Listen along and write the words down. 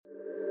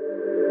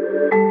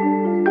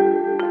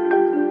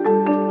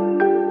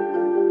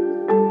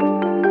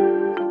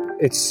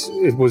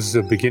It was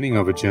the beginning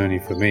of a journey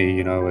for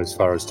me, as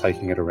far as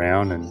taking it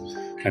around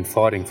and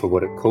fighting for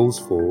what it calls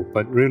for.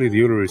 But really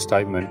the Uluru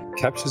Statement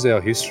captures our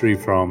history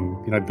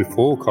from,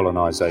 before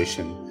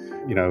colonisation,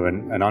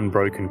 an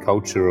unbroken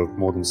culture of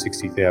more than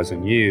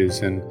 60,000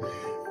 years. And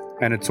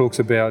it talks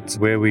about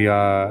where we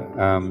are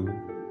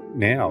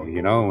now,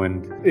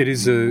 and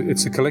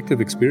it's a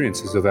collective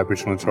experiences of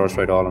Aboriginal and Torres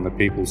Strait Islander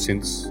people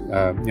since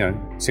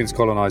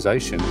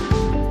colonisation.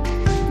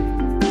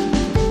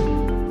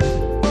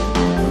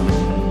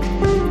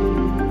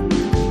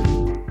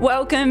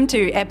 Welcome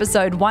to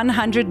episode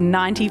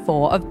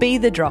 194 of Be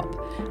The Drop,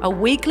 a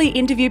weekly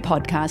interview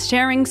podcast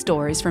sharing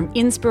stories from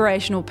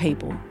inspirational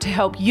people to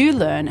help you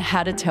learn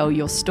how to tell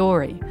your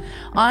story.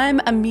 I'm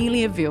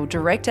Amelia Veal,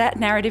 Director at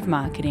Narrative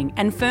Marketing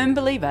and firm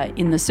believer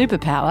in the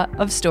superpower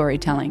of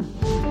storytelling.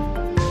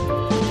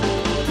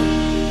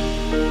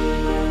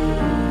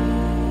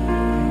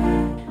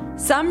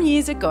 Some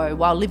years ago,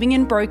 while living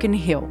in Broken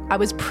Hill, I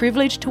was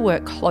privileged to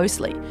work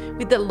closely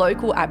with the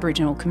local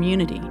Aboriginal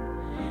community.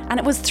 And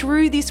it was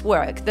through this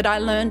work that I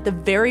learned the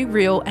very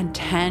real and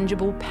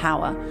tangible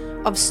power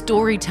of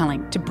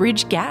storytelling to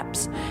bridge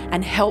gaps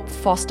and help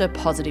foster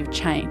positive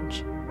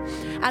change.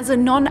 As a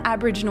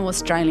non-Aboriginal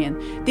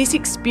Australian, this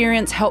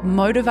experience helped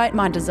motivate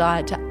my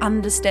desire to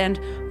understand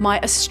my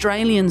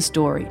Australian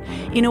story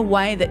in a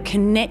way that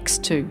connects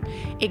to,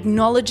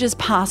 acknowledges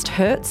past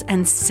hurts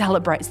and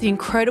celebrates the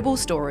incredible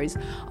stories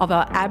of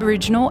our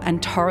Aboriginal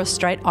and Torres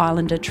Strait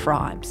Islander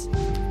tribes.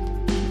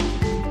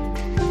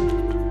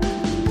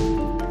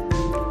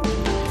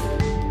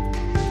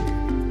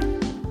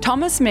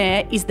 Thomas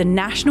Mair is the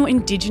National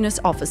Indigenous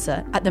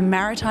Officer at the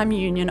Maritime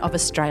Union of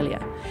Australia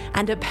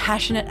and a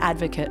passionate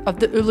advocate of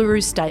the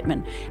Uluru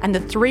Statement and the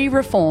 3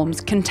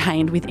 reforms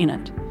contained within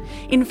it.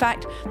 In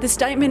fact, the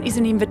statement is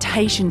an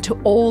invitation to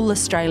all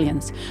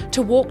Australians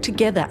to walk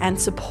together and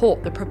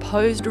support the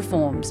proposed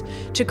reforms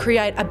to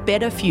create a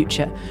better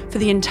future for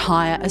the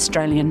entire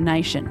Australian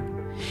nation.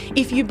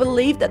 If you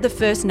believe that the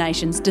First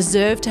Nations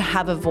deserve to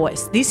have a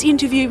voice, this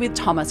interview with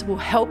Thomas will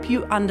help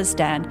you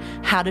understand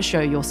how to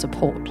show your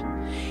support.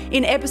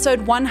 In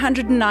episode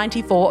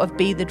 194 of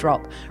Be The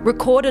Drop,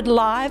 recorded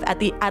live at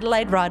the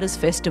Adelaide Writers'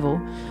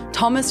 Festival,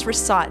 Thomas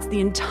recites the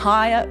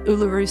entire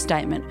Uluru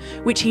Statement,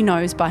 which he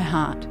knows by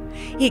heart.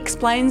 He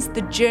explains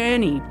the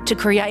journey to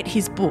create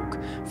his book,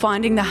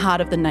 Finding the Heart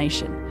of the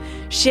Nation,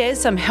 shares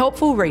some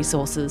helpful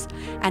resources,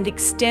 and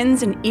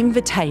extends an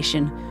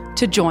invitation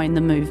to join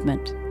the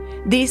movement.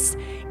 This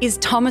is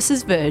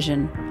Thomas's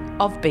version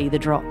of Be The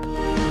Drop.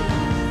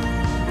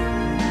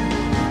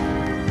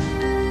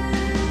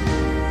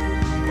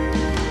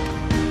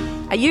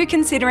 Are you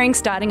considering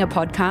starting a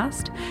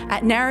podcast?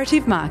 At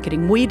Narrative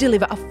Marketing, we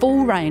deliver a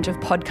full range of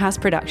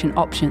podcast production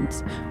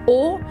options.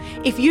 Or,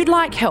 if you'd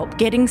like help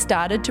getting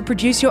started to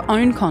produce your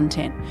own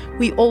content,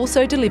 we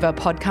also deliver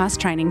podcast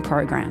training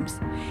programs.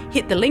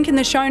 Hit the link in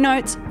the show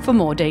notes for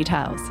more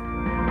details.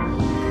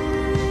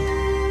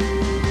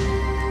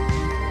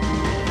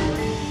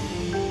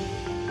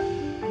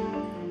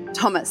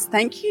 Thomas,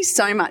 thank you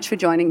so much for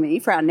joining me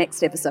for our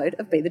next episode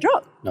of Be The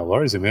Drop. No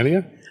worries,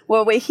 Amelia.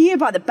 Well, we're here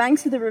by the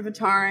banks of the River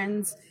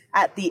Torrens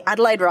at the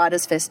Adelaide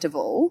Writers'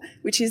 Festival,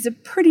 which is a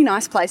pretty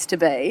nice place to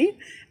be.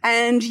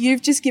 And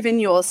you've just given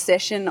your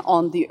session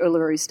on the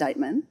Uluru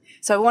Statement.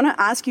 So I want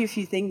to ask you a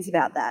few things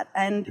about that.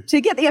 And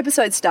to get the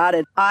episode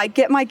started, I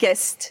get my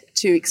guest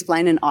to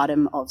explain an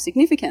item of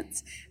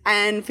significance.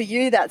 And for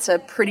you, that's a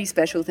pretty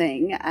special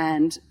thing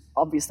and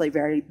obviously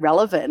very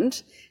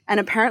relevant. And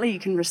apparently you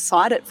can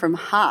recite it from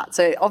heart.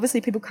 So obviously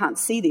people can't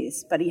see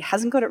this, but he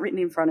hasn't got it written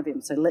in front of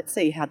him. So let's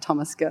see how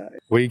Thomas goes.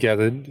 We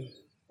gathered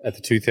at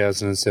the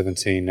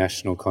 2017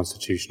 National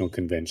Constitutional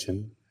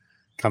Convention,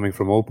 coming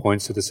from all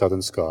points of the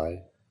southern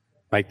sky,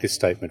 make this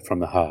statement from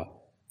the heart.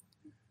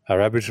 Our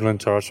Aboriginal and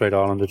Torres Strait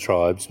Islander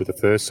tribes were the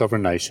first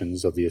sovereign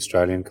nations of the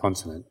Australian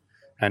continent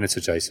and its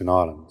adjacent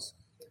islands,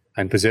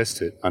 and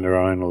possessed it under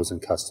our own laws and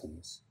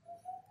customs.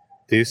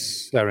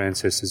 This our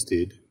ancestors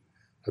did,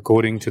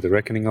 according to the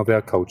reckoning of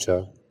our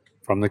culture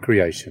from the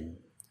creation,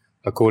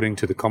 according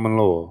to the common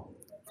law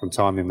from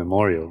time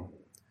immemorial,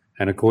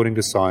 and according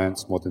to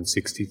science more than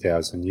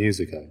 60,000 years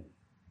ago.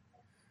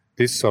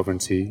 This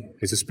sovereignty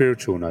is a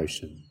spiritual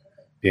notion,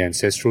 the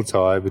ancestral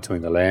tie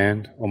between the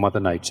land or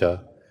Mother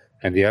Nature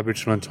and the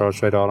Aboriginal and Torres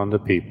Strait Islander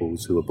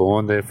peoples who were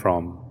born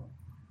therefrom,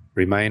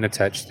 remain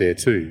attached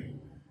thereto,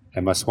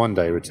 and must one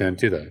day return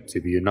thither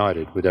to be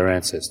united with our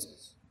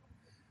ancestors.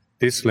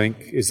 This link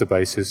is the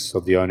basis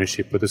of the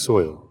ownership of the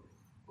soil,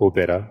 or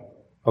better,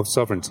 of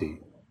sovereignty.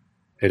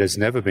 It has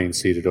never been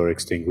ceded or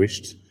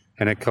extinguished,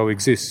 and it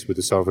coexists with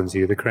the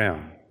sovereignty of the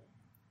Crown.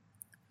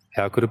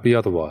 How could it be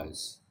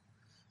otherwise?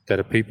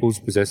 That a peoples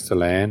possess the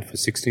land for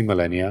 60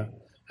 millennia,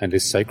 and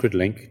this sacred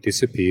link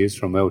disappears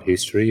from world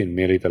history in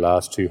merely the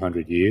last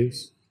 200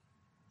 years?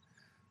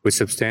 With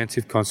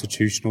substantive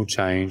constitutional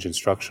change and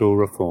structural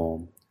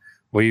reform,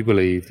 we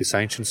believe this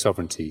ancient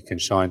sovereignty can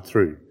shine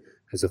through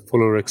as a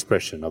fuller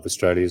expression of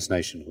Australia's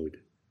nationhood.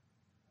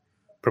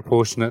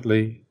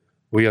 Proportionately,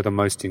 we are the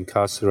most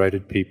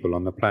incarcerated people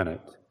on the planet,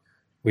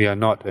 We are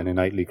not an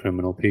innately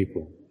criminal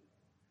people.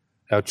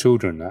 Our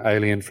children are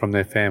alien from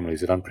their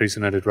families at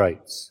unprecedented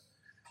rates.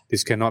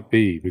 This cannot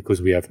be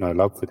because we have no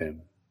love for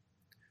them.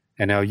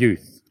 And our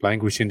youth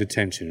languish in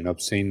detention in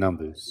obscene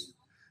numbers.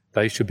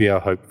 They should be our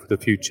hope for the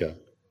future.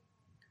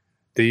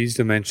 These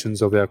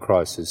dimensions of our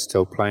crisis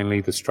tell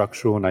plainly the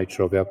structural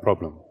nature of our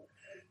problem.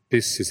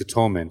 This is the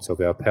torment of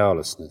our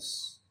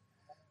powerlessness.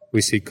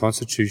 We seek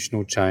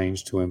constitutional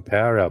change to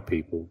empower our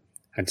people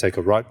and take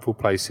a rightful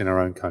place in our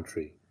own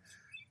country.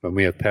 When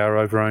we have power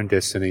over our own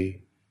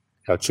destiny,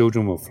 our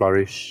children will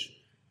flourish,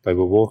 they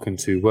will walk in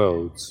two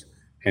worlds,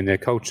 and their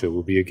culture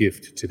will be a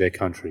gift to their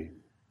country.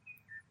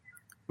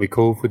 We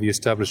call for the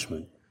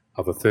establishment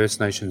of a First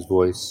Nations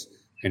voice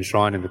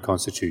enshrined in the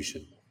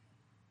Constitution.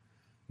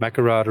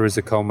 Makarrata is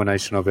the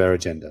culmination of our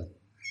agenda,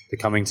 the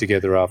coming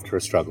together after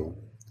a struggle.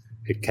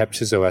 It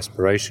captures our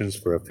aspirations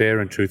for a fair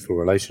and truthful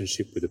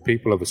relationship with the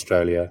people of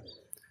Australia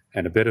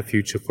and a better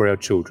future for our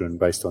children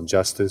based on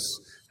justice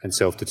and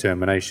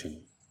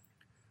self-determination.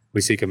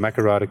 We seek a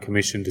Makarrata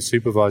Commission to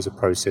supervise a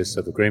process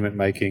of agreement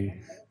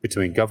making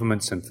between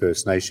governments and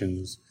First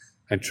Nations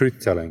and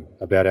truth-telling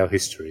about our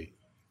history.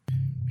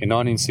 In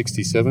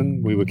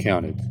 1967, we were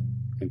counted.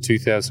 In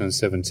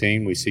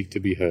 2017, we seek to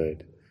be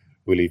heard.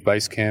 We leave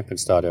base camp and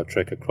start our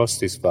trek across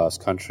this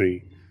vast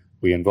country.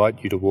 We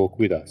invite you to walk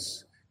with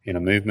us in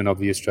a movement of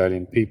the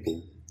Australian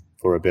people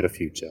for a better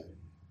future.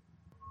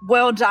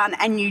 Well done,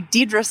 and you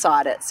did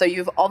recite it. So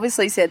you've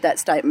obviously said that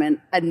statement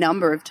a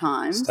number of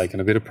times. It's taken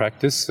a bit of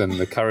practice and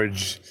the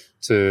courage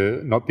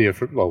to not be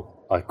afraid.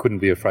 Well, I couldn't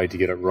be afraid to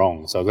get it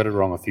wrong, so I got it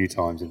wrong a few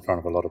times in front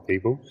of a lot of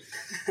people.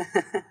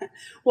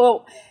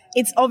 Well,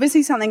 it's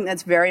obviously something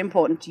that's very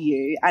important to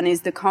you and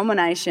is the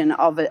culmination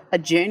of a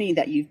journey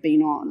that you've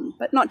been on,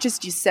 but not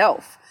just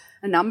yourself.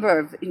 A number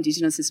of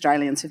Indigenous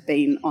Australians have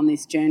been on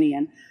this journey,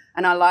 and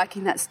I like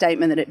in that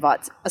statement that it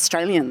invites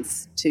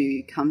Australians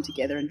to come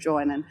together and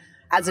join. And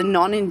as a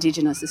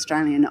non-Indigenous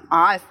Australian,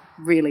 I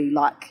really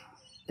like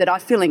that I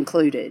feel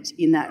included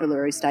in that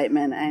Uluru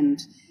Statement. And,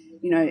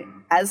 you know,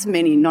 as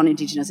many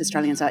non-Indigenous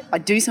Australians, I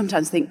do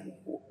sometimes think,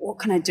 what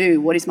can I do?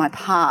 What is my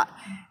part?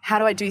 How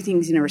do I do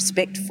things in a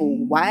respectful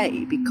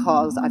way?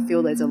 Because I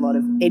feel there's a lot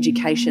of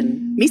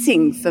education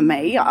missing for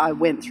me. I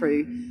went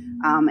through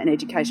an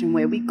education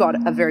where we got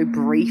a very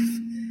brief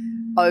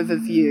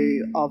overview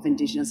of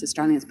Indigenous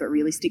Australians, but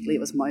realistically it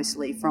was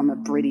mostly from a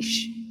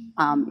British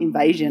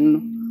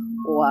invasion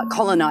or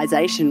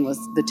colonisation was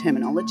the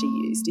terminology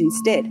used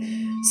instead.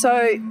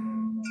 So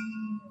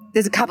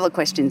there's a couple of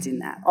questions in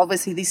that.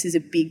 Obviously this is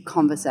a big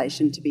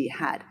conversation to be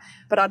had,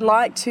 but I'd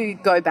like to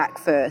go back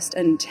first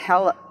and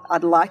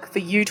I'd like for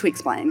you to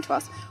explain to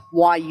us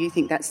why you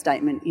think that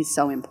statement is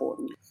so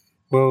important.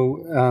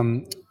 Well,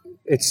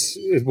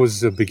 it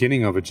was the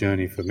beginning of a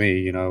journey for me,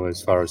 you know,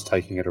 as far as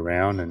taking it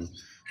around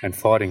and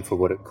fighting for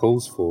what it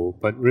calls for.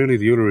 But really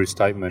the Uluru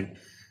Statement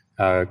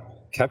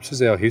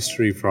captures our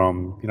history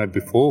from, you know,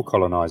 before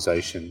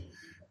colonisation,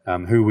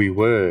 who we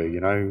were,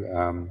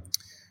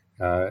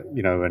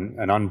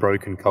 an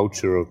unbroken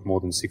culture of more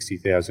than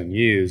 60,000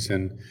 years.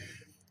 And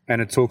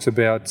it talks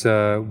about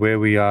where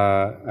we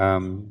are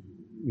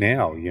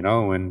now, you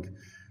know, and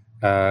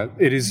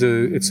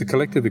it's a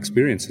collective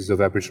experiences of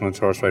Aboriginal and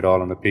Torres Strait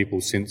Islander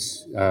people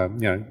since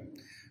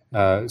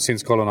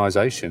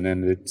colonisation,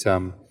 and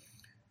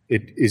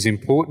it is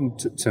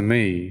important to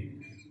me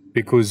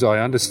because I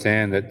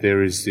understand that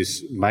there is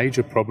this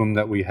major problem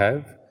that we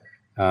have,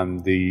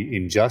 the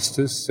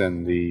injustice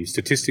and the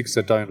statistics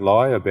that don't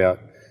lie about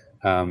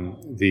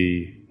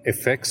the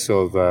effects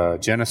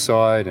of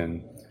genocide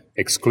and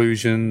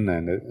exclusion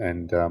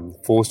and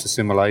forced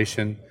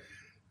assimilation.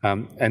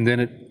 And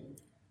then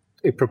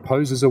it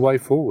proposes a way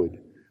forward.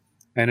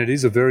 And it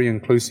is a very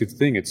inclusive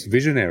thing. It's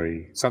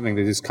visionary, something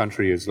that this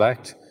country has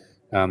lacked,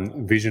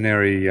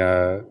 visionary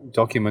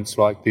documents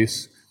like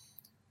this.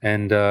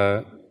 And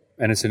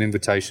it's an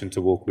invitation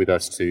to walk with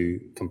us to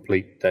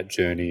complete that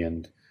journey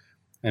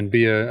and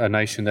be a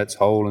nation that's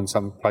whole and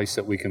some place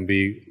that we can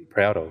be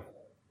proud of.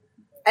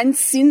 And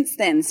since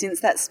then, since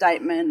that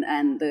statement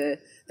and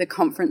the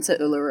conference at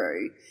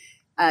Uluru,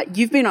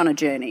 you've been on a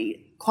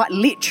journey quite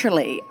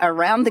literally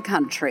around the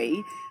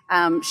country,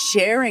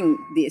 sharing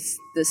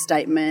the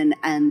statement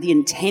and the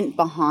intent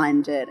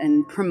behind it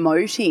and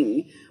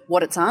promoting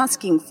what it's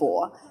asking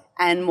for,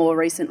 and more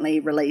recently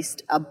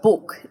released a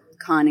book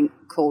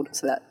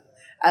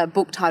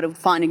titled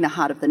Finding the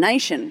Heart of the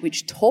Nation,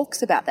 which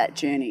talks about that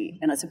journey,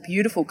 and it's a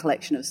beautiful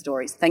collection of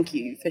stories. Thank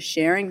you for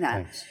sharing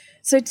that. Thanks.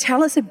 So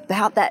tell us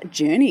about that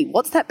journey.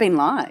 What's that been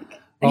like?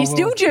 You're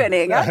still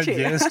journeying, aren't you?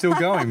 Yeah, still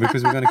going,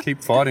 because we're going to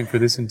keep fighting for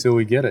this until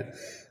we get it.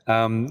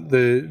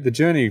 The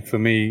journey for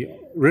me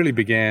really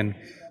began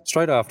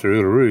straight after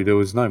Uluru. There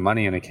was no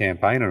money in a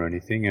campaign or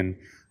anything, and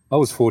I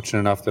was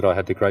fortunate enough that I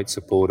had the great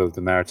support of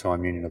the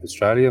Maritime Union of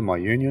Australia, my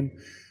union,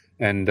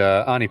 and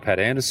Arnie Pat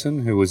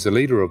Anderson, who was the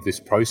leader of this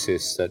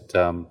process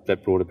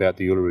that brought about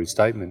the Uluru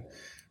Statement,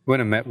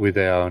 went and met with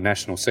our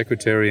National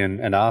Secretary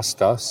and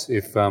asked us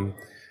if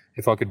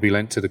I could be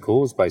lent to the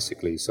cause,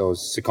 basically. So I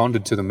was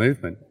seconded to the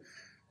movement.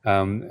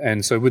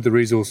 And so with the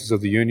resources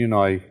of the Union,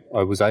 I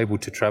was able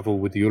to travel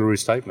with the Uluru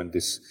Statement,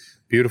 this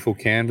beautiful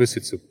canvas.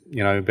 It's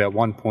about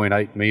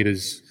 1.8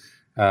 metres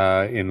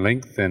in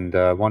length and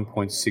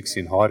 1.6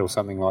 in height or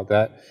something like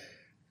that.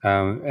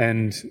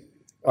 And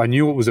I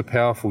knew it was a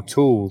powerful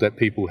tool that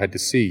people had to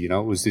see. It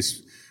was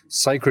this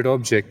sacred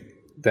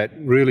object that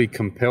really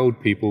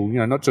compelled people,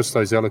 not just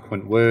those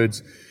eloquent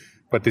words,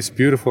 but this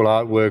beautiful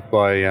artwork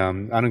by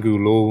Anagu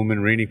Lawwoman,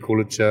 Rini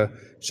Kulicha,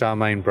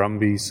 Charmaine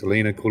Brumby,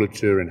 Selena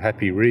Kulicha and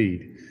Happy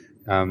Reid,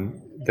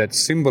 that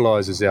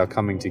symbolises our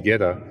coming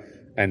together,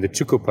 and the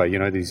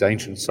Chukupa, these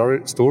ancient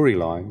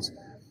storylines.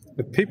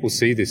 But people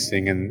see this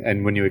thing,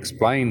 and when you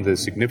explain the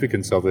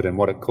significance of it and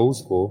what it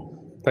calls for,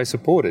 they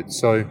support it.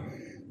 So,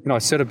 I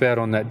set about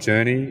on that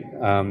journey,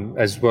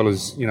 as well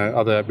as,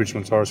 other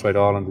Aboriginal and Torres Strait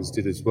Islanders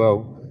did as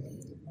well.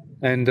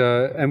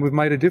 And we've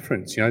made a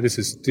difference. This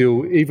is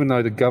still, even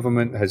though the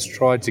government has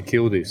tried to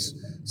kill this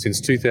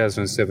since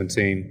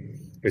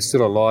 2017, it's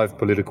still a live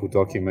political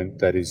document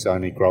that is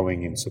only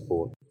growing in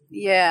support.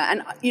 Yeah,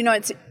 and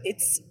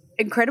it's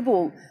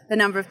incredible the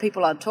number of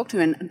people I've talked to,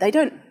 and they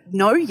don't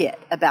know yet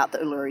about the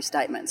Uluru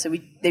Statement. So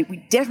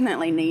we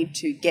definitely need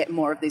to get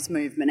more of this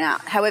movement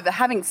out. However,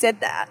 having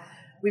said that,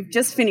 we've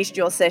just finished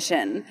your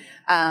session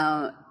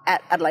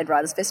at Adelaide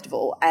Writers'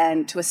 Festival,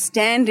 and to a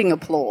standing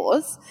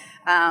applause,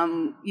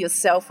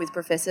 yourself with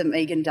Professor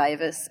Megan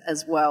Davis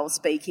as well,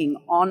 speaking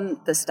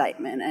on the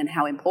statement and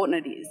how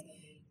important it is.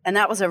 And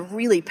that was a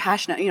really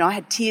passionate, I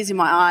had tears in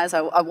my eyes.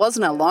 I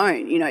wasn't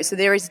alone, so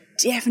there is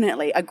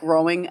definitely a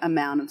growing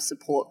amount of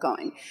support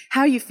going.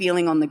 How are you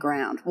feeling on the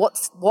ground?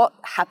 What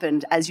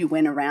happened as you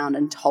went around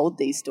and told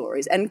these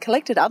stories and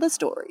collected other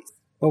stories?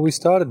 Well, we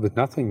started with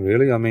nothing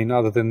really.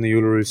 Other than the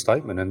Uluru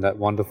Statement and that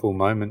wonderful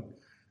moment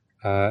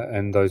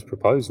and those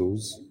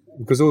proposals,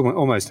 because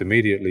almost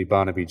immediately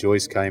Barnaby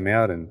Joyce came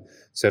out and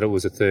said it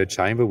was a third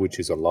chamber, which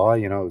is a lie.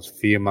 It was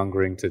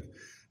fear-mongering to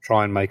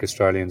try and make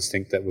Australians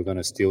think that we're going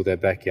to steal their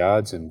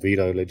backyards and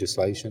veto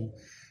legislation.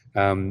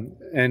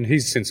 And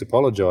he's since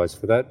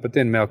apologised for that. But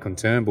then Malcolm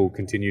Turnbull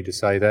continued to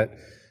say that,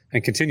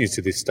 and continues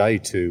to this day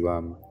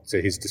to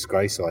his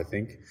disgrace, I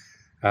think.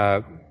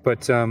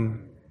 But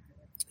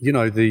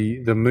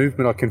the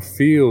movement, I can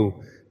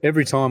feel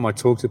every time I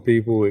talk to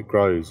people, it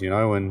grows,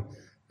 and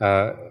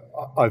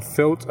I've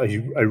felt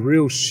a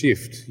real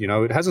shift.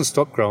 It hasn't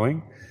stopped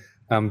growing,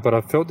 but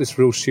I've felt this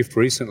real shift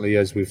recently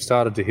as we've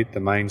started to hit the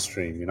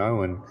mainstream,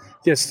 and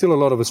yes, still a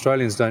lot of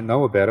Australians don't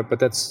know about it, but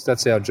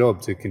that's our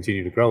job to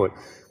continue to grow it.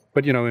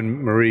 But,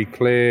 in Marie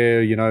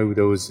Claire,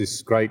 there was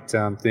this great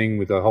thing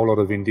with a whole lot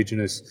of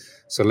Indigenous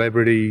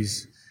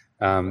celebrities.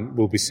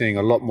 We'll be seeing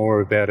a lot more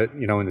about it,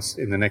 in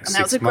the next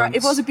 6 months.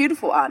 It was a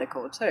beautiful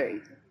article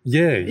too.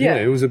 Yeah,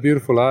 it was a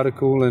beautiful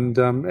article, and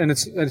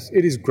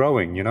it is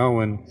growing,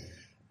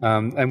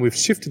 and we've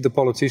shifted the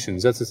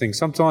politicians. That's the thing.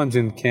 Sometimes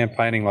in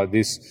campaigning like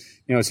this,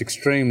 it's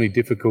extremely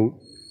difficult,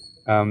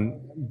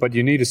 but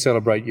you need to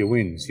celebrate your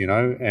wins,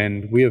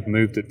 and we have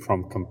moved it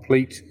from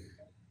complete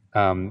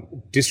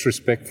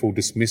disrespectful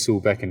dismissal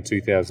back in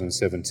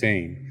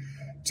 2017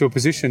 to a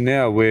position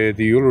now where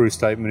the Uluru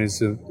Statement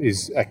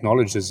is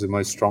acknowledged as the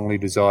most strongly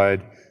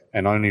desired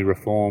and only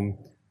reform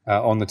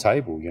on the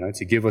table,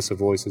 to give us a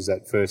voice as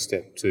that first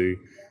step to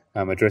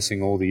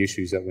addressing all the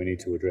issues that we need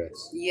to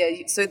address.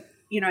 Yeah, so,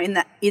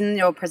 in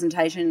your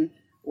presentation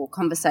or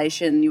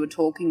conversation, you were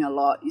talking a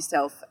lot,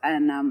 yourself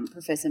and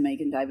Professor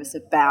Megan Davis,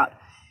 about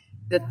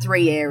the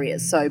three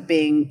areas, so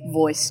being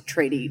voice,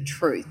 treaty,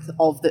 truth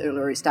of the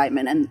Uluru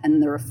Statement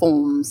and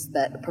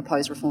the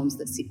proposed reforms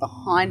that sit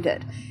behind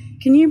it.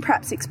 Can you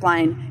perhaps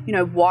explain,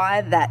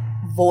 why that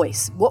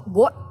voice?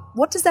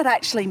 What does that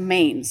actually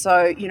mean?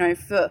 So,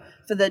 for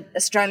the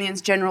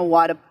Australians' general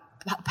wider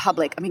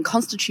public,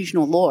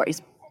 Constitutional law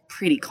is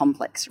pretty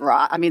complex,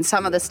 right?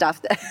 Some of the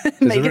stuff that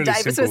Megan really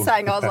Davis was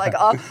saying, I was like,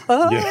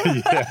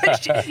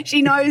 yeah.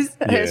 she knows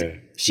her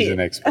shit. She's an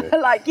expert.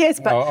 Yes,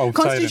 but I'll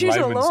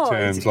constitutional law.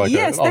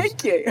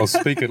 Thank you. I'll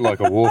speak it like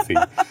a wharfie,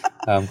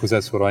 because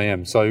that's what I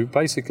am. So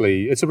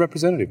basically, it's a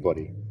representative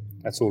body.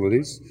 That's all it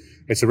is.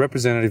 It's a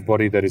representative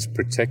body that is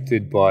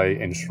protected by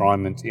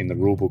enshrinement in the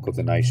rulebook of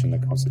the nation, the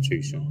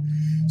Constitution.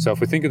 So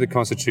if we think of the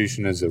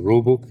Constitution as a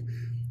rulebook,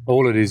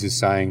 all it is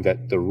saying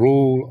that the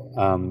rule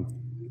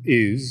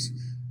is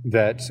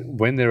that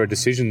when there are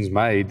decisions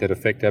made that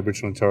affect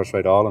Aboriginal and Torres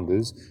Strait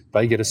Islanders,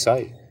 they get a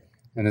say.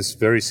 And it's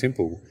very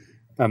simple.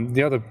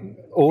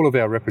 All of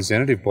our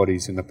representative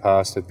bodies in the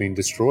past have been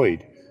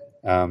destroyed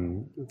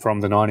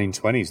from the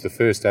 1920s. The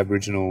first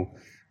Aboriginal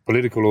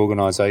political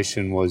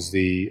organisation was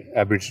the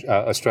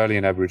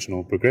Australian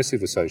Aboriginal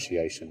Progressive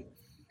Association.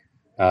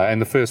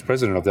 And the first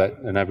president of that,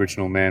 an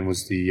Aboriginal man,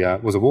 was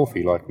a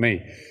wharfie like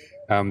me.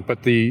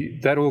 But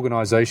that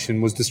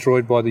organisation was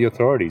destroyed by the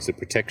authorities. The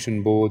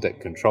Protection Board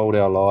that controlled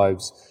our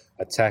lives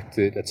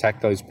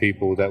attacked those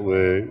people that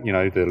were,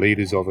 the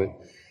leaders of it.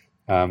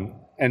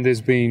 And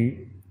there's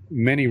been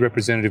many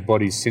representative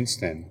bodies since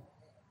then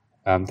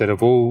that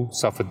have all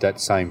suffered that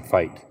same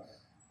fate.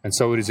 And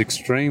so it is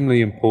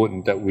extremely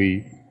important that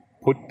we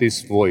put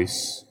this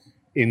voice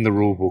in the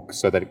rule book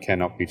so that it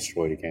cannot be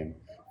destroyed again.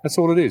 That's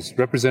all it is,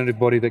 representative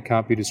body that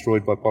can't be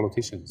destroyed by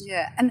politicians.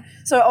 Yeah, and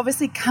so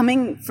obviously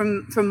coming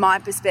from my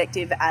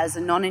perspective as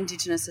a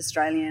non-Indigenous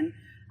Australian,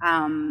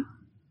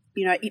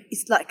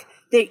 it's like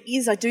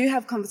I do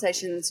have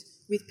conversations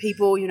with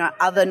people,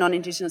 other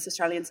non-Indigenous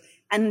Australians,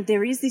 and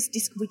there is this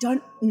we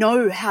don't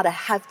know how to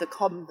have the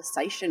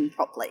conversation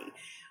properly.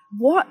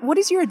 What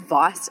is your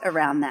advice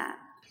around that?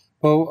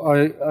 Well,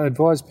 I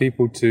advise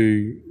people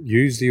to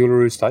use the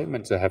Uluru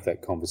Statement to have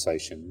that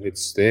conversation.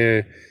 It's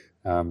their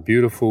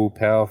beautiful,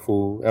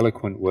 powerful,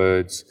 eloquent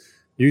words.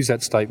 Use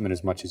that statement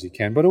as much as you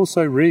can, but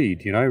also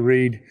read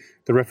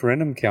the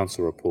Referendum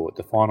Council report,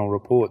 the final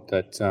report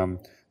that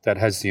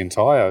has the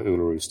entire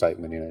Uluru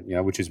Statement in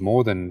it, which is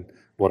more than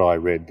what I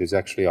read. There's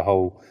actually a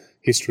whole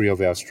history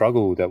of our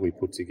struggle that we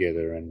put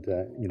together and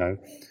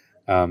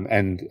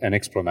an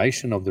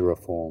explanation of the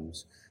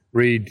reforms.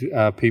 Read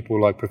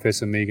people like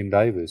Professor Megan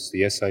Davis,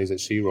 the essays that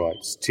she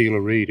writes,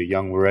 Teela Reid, a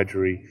young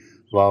Wiradjuri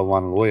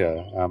Law-One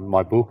lawyer.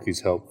 My book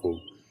is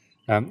helpful.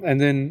 And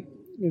then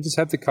just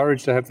have the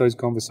courage to have those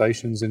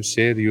conversations and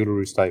share the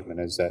Uluru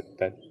Statement as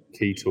that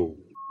key tool.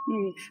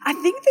 I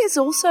think there's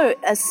also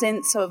a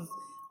sense of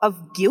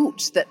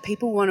guilt that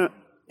people want to...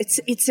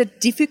 It's a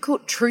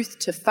difficult truth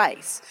to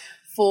face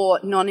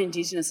for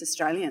non-Indigenous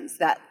Australians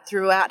that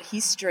throughout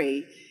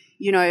history,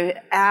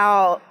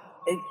 our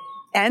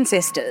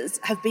ancestors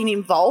have been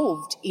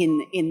involved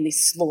in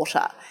this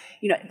slaughter.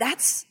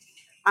 That's,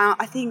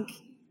 I think,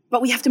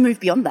 but we have to move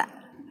beyond that.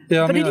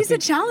 Yeah, but it is a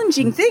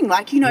challenging thing.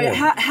 Like,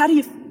 how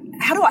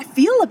do I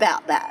feel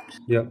about that?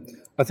 Yeah,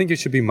 I think you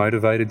should be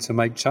motivated to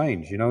make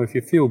change. If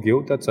you feel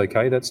guilt, that's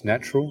okay, that's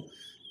natural.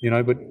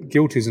 But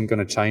guilt isn't going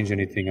to change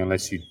anything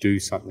unless you do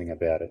something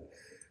about it.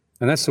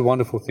 And that's the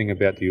wonderful thing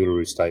about the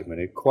Uluru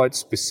Statement. It quite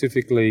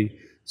specifically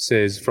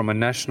says, from a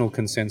national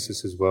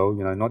consensus as well,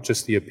 not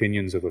just the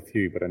opinions of a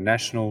few, but a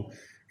national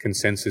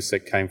consensus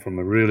that came from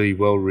a really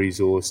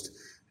well-resourced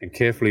and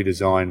carefully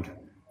designed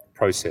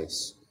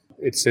process.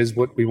 It says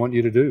what we want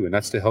you to do, and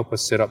that's to help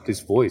us set up this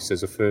voice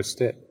as a first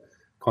step,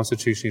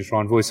 constitutionally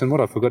enshrined voice. And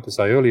what I forgot to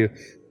say earlier,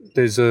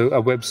 there's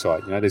a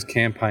website, there's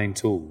campaign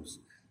tools,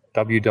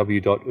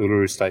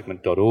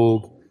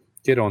 www.ulurustatement.org.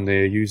 Get on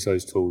there, use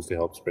those tools to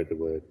help spread the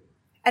word.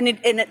 And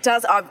it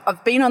does.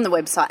 I've been on the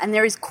website, and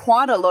there is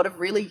quite a lot of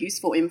really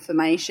useful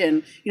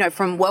information,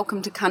 from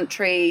welcome to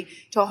country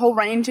to a whole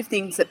range of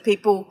things that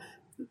people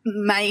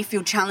may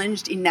feel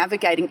challenged in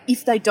navigating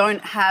if they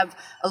don't have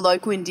a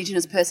local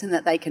Indigenous person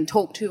that they can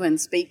talk to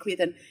and speak with.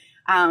 And,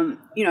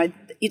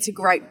 it's a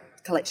great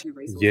collection of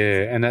resources.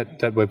 Yeah, and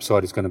that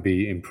website is going to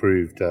be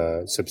improved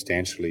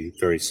substantially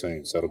very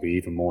soon, so it'll be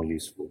even more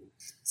useful.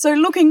 So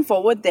looking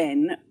forward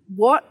then,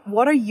 what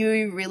are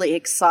you really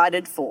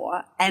excited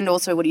for, and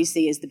also what do you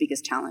see as the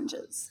biggest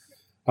challenges?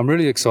 I'm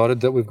really excited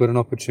that we've got an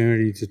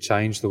opportunity to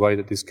change the way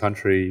that this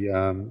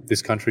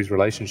country's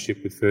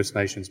relationship with First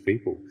Nations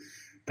people.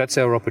 That's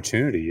our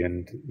opportunity,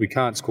 and we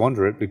can't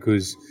squander it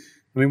because,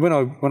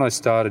 when I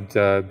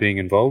started being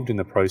involved in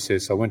the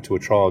process, I went to a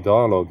trial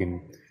dialogue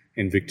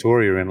in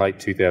Victoria in late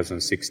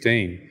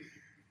 2016,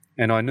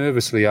 and I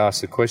nervously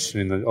asked the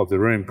question of the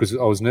room, because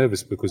I was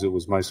nervous because it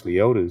was mostly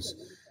elders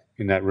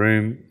in that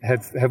room,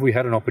 have we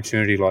had an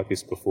opportunity like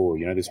this before,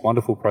 this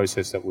wonderful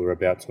process that we're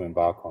about to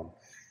embark on?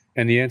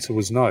 And the answer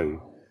was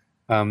no.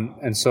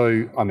 And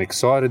so I'm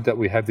excited that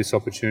we have this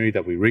opportunity,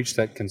 that we reach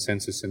that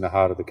consensus in the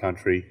heart of the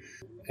country,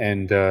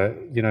 and,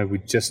 we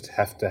just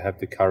have to have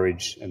the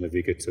courage and the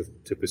vigour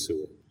to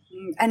pursue it.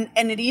 And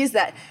it is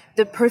that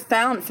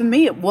for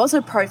me, it was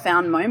a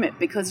profound moment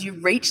because you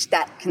reached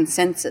that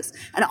consensus.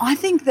 And I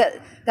think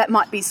that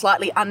might be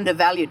slightly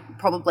undervalued,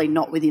 probably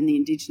not within the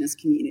Indigenous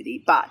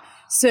community, but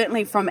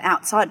certainly from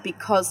outside,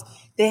 because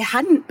there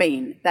hadn't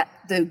been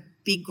the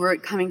big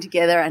group coming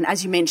together. And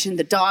as you mentioned,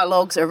 the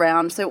dialogues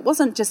around. So it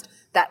wasn't just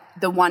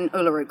the one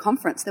Uluru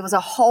conference. There was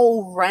a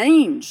whole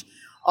range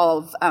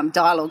of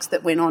dialogues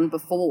that went on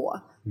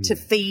before to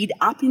feed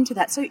up into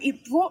that. So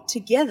it brought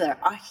together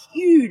a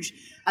huge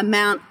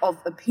amount of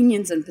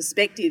opinions and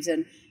perspectives.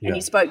 And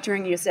you spoke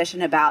during your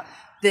session about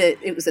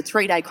it was a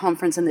 3-day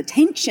conference and the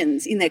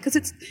tensions in there, because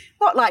it's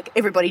not like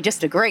everybody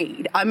just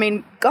agreed.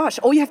 Gosh,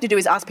 all you have to do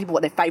is ask people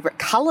what their favourite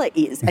colour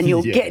is and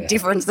you'll get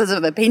differences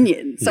of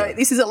opinion. So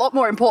this is a lot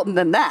more important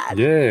than that.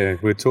 Yeah,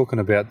 we're talking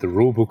about the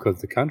rule book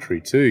of the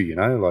country too,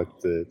 like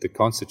the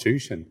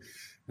Constitution.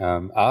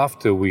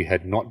 After we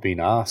had not been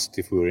asked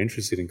if we were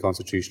interested in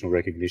constitutional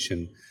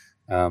recognition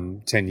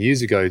 10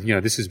 years ago,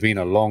 this has been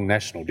a long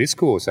national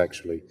discourse,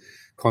 actually,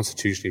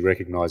 constitutionally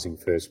recognising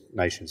First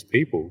Nations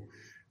people,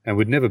 and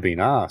we'd never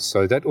been asked.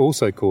 So that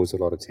also caused a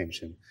lot of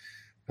tension.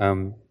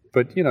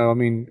 But,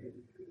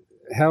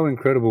 how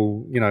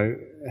incredible,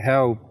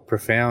 how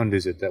profound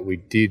is it that we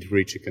did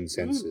reach a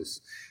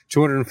consensus?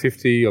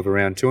 250 of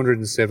around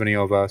 270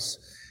 of us,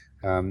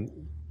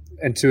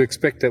 and to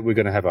expect that we're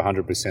going to have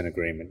 100%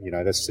 agreement,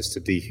 that's just to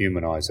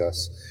dehumanise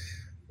us.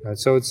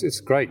 So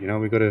it's great,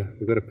 we've got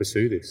to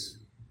pursue this.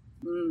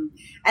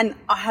 And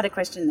I had a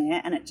question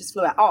there, and it just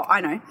flew out. Oh,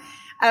 I know.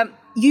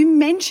 You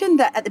mentioned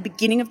that at the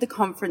beginning of the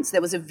conference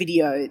there was a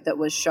video that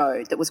was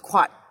showed that was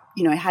quite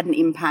had an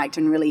impact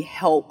and really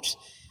helped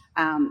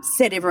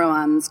set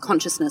everyone's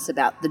consciousness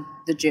about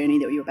the journey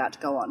that you're about to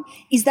go on.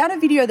 Is that a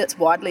video that's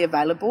widely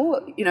available?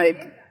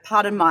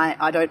 Pardon my,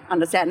 I don't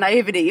understand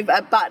naivety,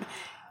 but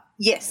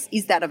yes,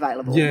 is that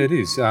available? Yeah, it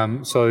is.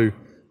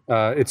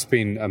 It's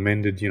been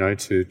amended,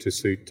 to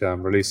suit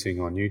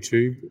releasing on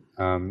YouTube.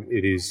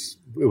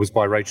 It was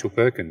by Rachel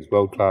Perkins,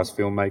 world-class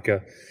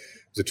filmmaker.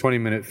 It was a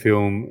 20-minute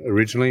film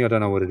originally. I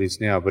don't know what it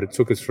is now, but it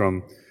took us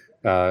from,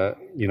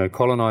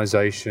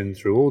 colonisation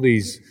through all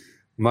these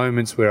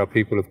moments where our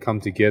people have come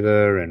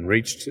together and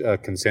reached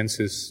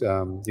consensus,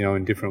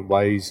 in different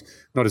ways,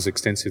 not as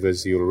extensive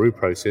as the Uluru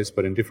process,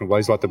 but in different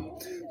ways, like the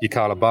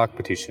Yirrkala Bark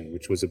petition,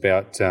 which was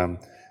about,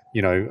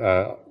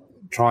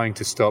 trying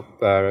to stop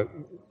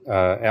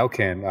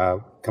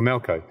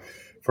Comalco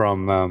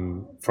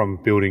from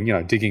building,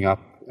 digging up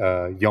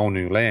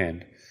Yolngu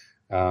land,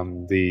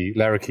 the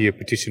Larrakia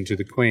petition to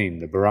the Queen,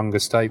 the Barunga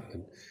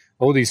statement,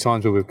 all these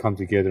times where we've come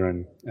together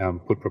and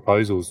put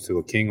proposals to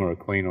a king or a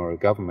queen or a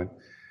government,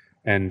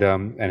 and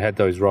had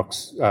those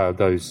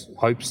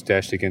hopes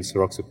dashed against the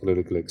rocks of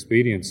political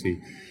expediency.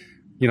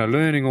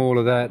 Learning all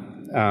of that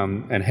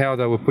and how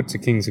they were put to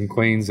kings and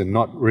queens and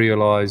not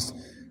realised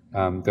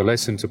the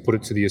lesson to put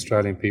it to the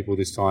Australian people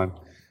this time.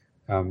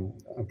 I'm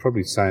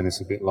probably saying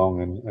this a bit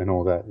long and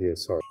all that. Yeah,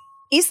 sorry.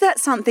 Is that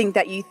something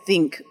that you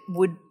think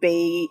would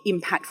be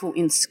impactful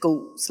in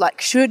schools?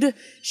 Like,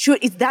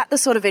 is that the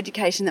sort of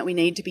education that we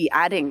need to be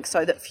adding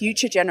so that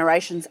future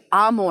generations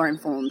are more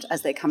informed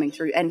as they're coming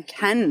through and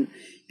can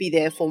be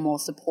therefore more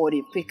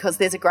supportive because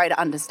there's a greater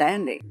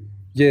understanding?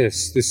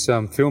 Yes, this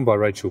film by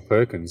Rachel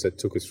Perkins that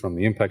took us from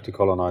the impact of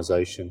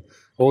colonisation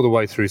all the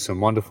way through some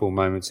wonderful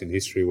moments in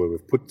history where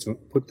we've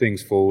put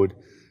things forward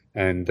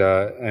and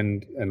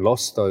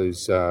lost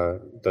those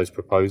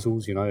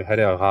proposals. Had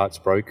our hearts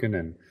broken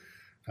and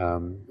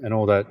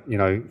all that.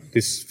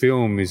 This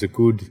film is a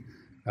good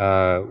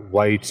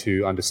way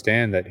to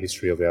understand that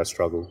history of our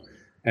struggle,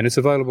 and it's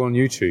available on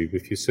YouTube.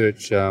 If you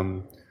search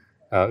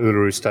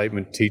Uluru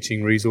Statement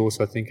Teaching Resource,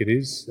 I think it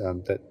is,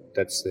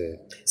 that's there.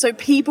 So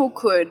people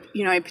could,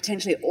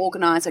 potentially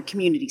organise a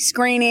community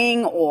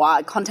screening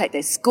or contact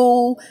their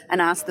school and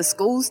ask the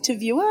schools to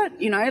view it,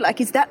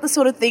 is that the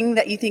sort of thing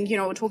that you think,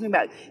 we're talking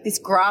about this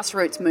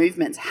grassroots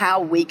movements, how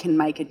we can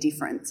make a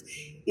difference?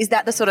 Is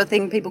that the sort of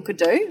thing people could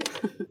do?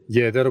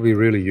 Yeah, that'll be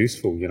really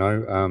useful,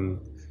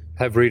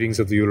 have readings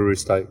of the Uluru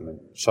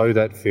Statement, show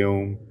that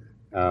film,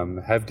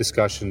 have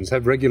discussions,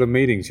 have regular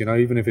meetings,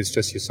 even if it's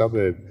just your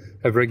suburb,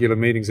 have regular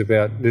meetings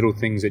about little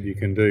things that you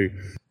can do.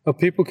 Well,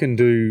 people can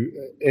do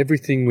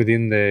everything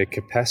within their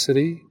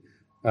capacity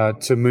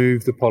to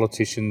move the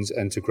politicians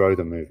and to grow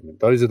the movement.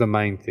 Those are the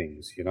main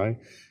things,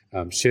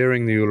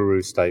 sharing the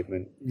Uluru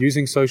Statement,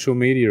 using social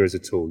media as a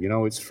tool.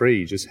 It's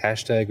free, just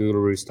hashtag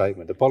Uluru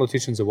Statement. The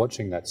politicians are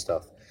watching that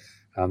stuff.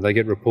 They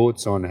get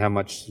reports on how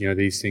much,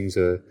 these things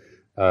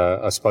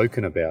are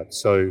spoken about.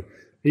 So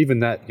even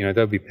that,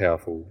 they'll be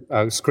powerful.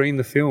 Screen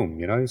the film,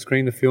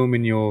 screen the film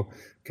in your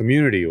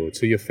community or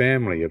to your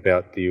family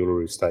about the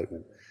Uluru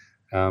Statement.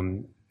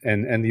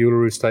 And the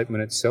Uluru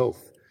Statement itself,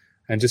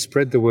 and just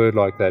spread the word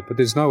like that. But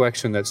there's no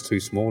action that's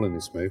too small in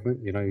this movement.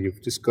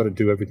 You've just got to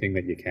do everything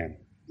that you can.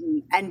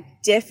 And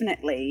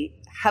definitely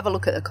have a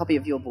look at a copy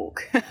of your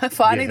book,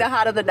 Finding the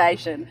Heart of the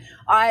Nation.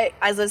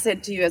 As I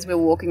said to you as we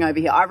were walking over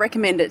here, I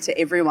recommend it to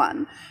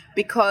everyone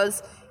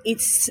because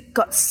it's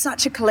got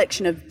such a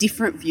collection of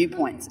different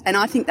viewpoints. And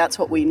I think that's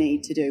what we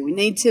need to do. We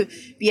need to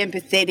be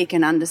empathetic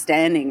and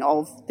understanding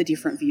of the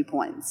different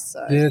viewpoints.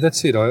 So. Yeah,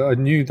 that's it. I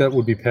knew that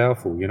would be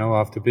powerful.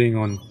 After being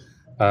on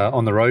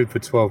the road for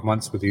 12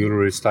 months with the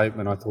Uluru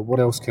Statement, I thought, what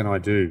else can I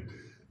do?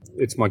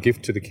 It's my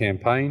gift to the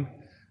campaign.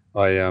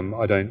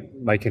 I don't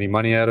make any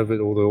money out of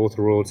it. All the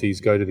author royalties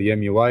go to the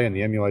MUA, and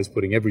the MUA is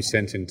putting every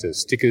cent into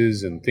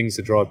stickers and things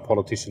to drive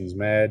politicians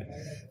mad.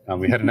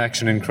 We had an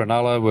action in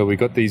Cronulla where we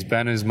got these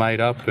banners made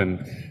up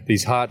and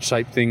these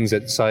heart-shaped things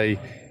that say,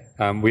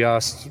 we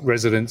asked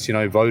residents,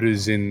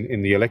 voters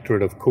in the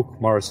electorate of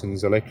Cook,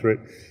 Morrison's electorate,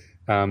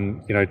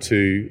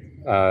 to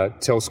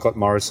tell Scott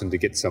Morrison to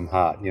get some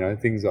heart,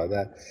 things like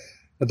that.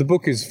 But the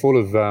book is full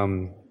of,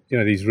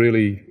 these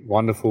really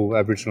wonderful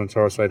Aboriginal and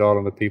Torres Strait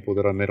Islander people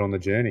that I met on the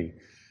journey.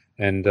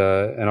 And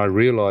I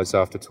realised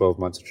after 12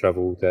 months of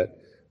travel that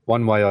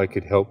one way I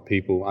could help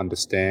people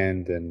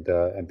understand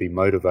and be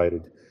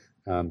motivated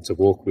to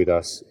walk with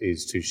us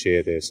is to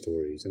share their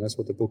stories. And that's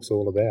what the book's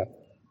all about.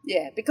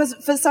 Yeah, because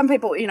for some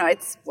people,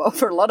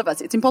 for a lot of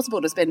us, it's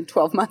impossible to spend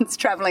 12 months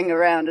travelling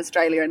around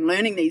Australia and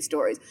learning these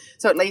stories.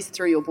 So at least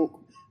through your book,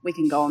 we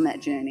can go on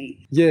that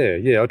journey.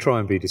 Yeah, I try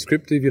and be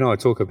descriptive. I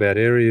talk about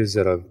areas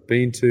that I've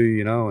been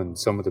to, and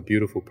some of the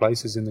beautiful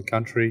places in the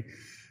country.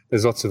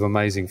 There's lots of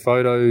amazing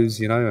photos,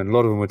 and a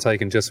lot of them were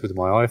taken just with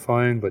my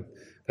iPhone, but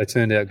they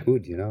turned out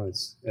good,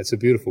 It's a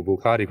beautiful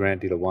book. Hardy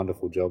Grant did a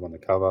wonderful job on the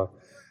cover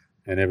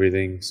and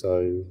everything.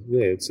 So,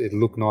 yeah, it'll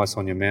look nice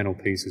on your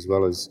mantelpiece as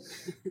well as,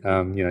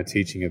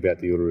 teaching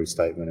about the Uluru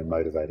Statement and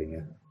motivating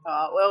you.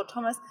 Well,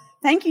 Thomas,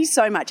 thank you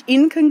so much.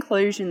 In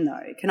conclusion,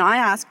 though, can I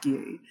ask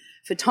you,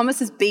 for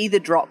Thomas's Be the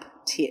Drop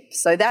tip.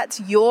 So that's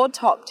your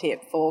top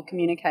tip for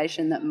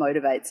communication that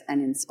motivates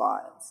and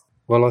inspires.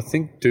 Well, I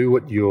think do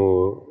what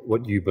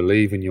you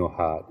believe in your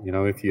heart. You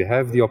know, if you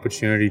have the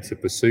opportunity to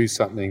pursue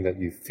something that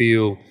you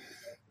feel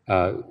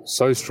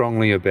so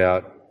strongly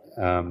about,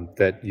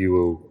 that you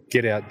will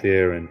get out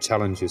there and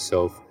challenge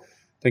yourself,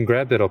 then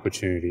grab that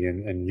opportunity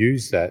and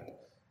use that,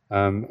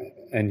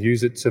 and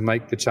use it to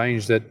make the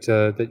change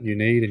that you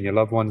need and your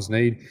loved ones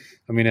need.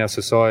 I mean, our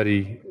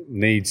society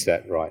needs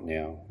that right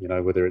now, you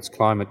know, whether it's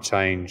climate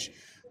change,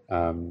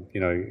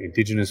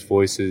 Indigenous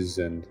voices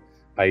and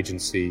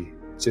agency.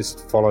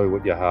 Just follow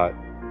what your heart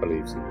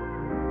believes in.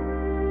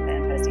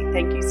 Fantastic.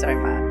 Thank you so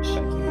much.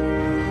 Thank you.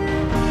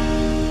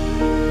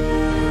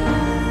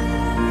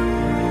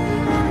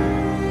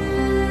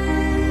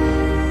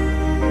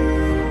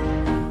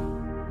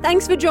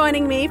 Thanks for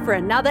joining me for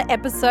another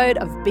episode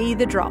of Be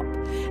the Drop.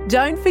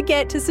 Don't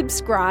forget to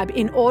subscribe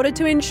in order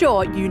to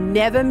ensure you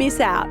never miss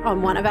out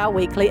on one of our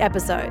weekly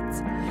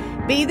episodes.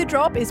 Be the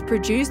Drop is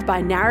produced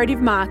by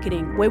Narrative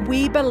Marketing, where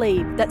we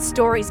believe that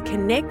stories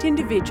connect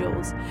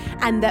individuals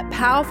and that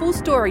powerful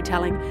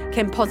storytelling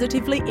can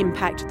positively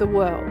impact the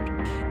world.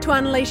 To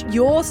unleash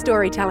your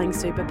storytelling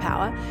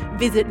superpower,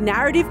 visit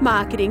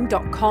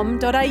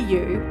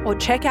narrativemarketing.com.au or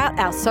check out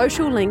our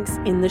social links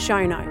in the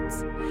show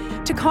notes.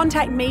 To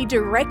contact me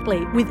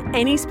directly with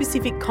any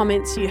specific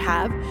comments you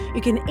have,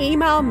 you can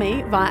email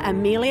me via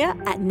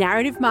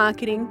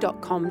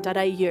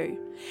amelia@narrativemarketing.com.au.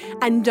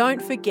 And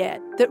don't forget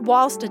that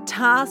whilst a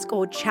task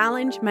or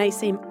challenge may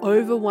seem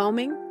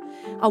overwhelming,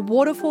 a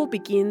waterfall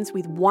begins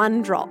with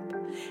one drop,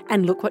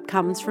 and look what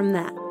comes from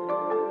that.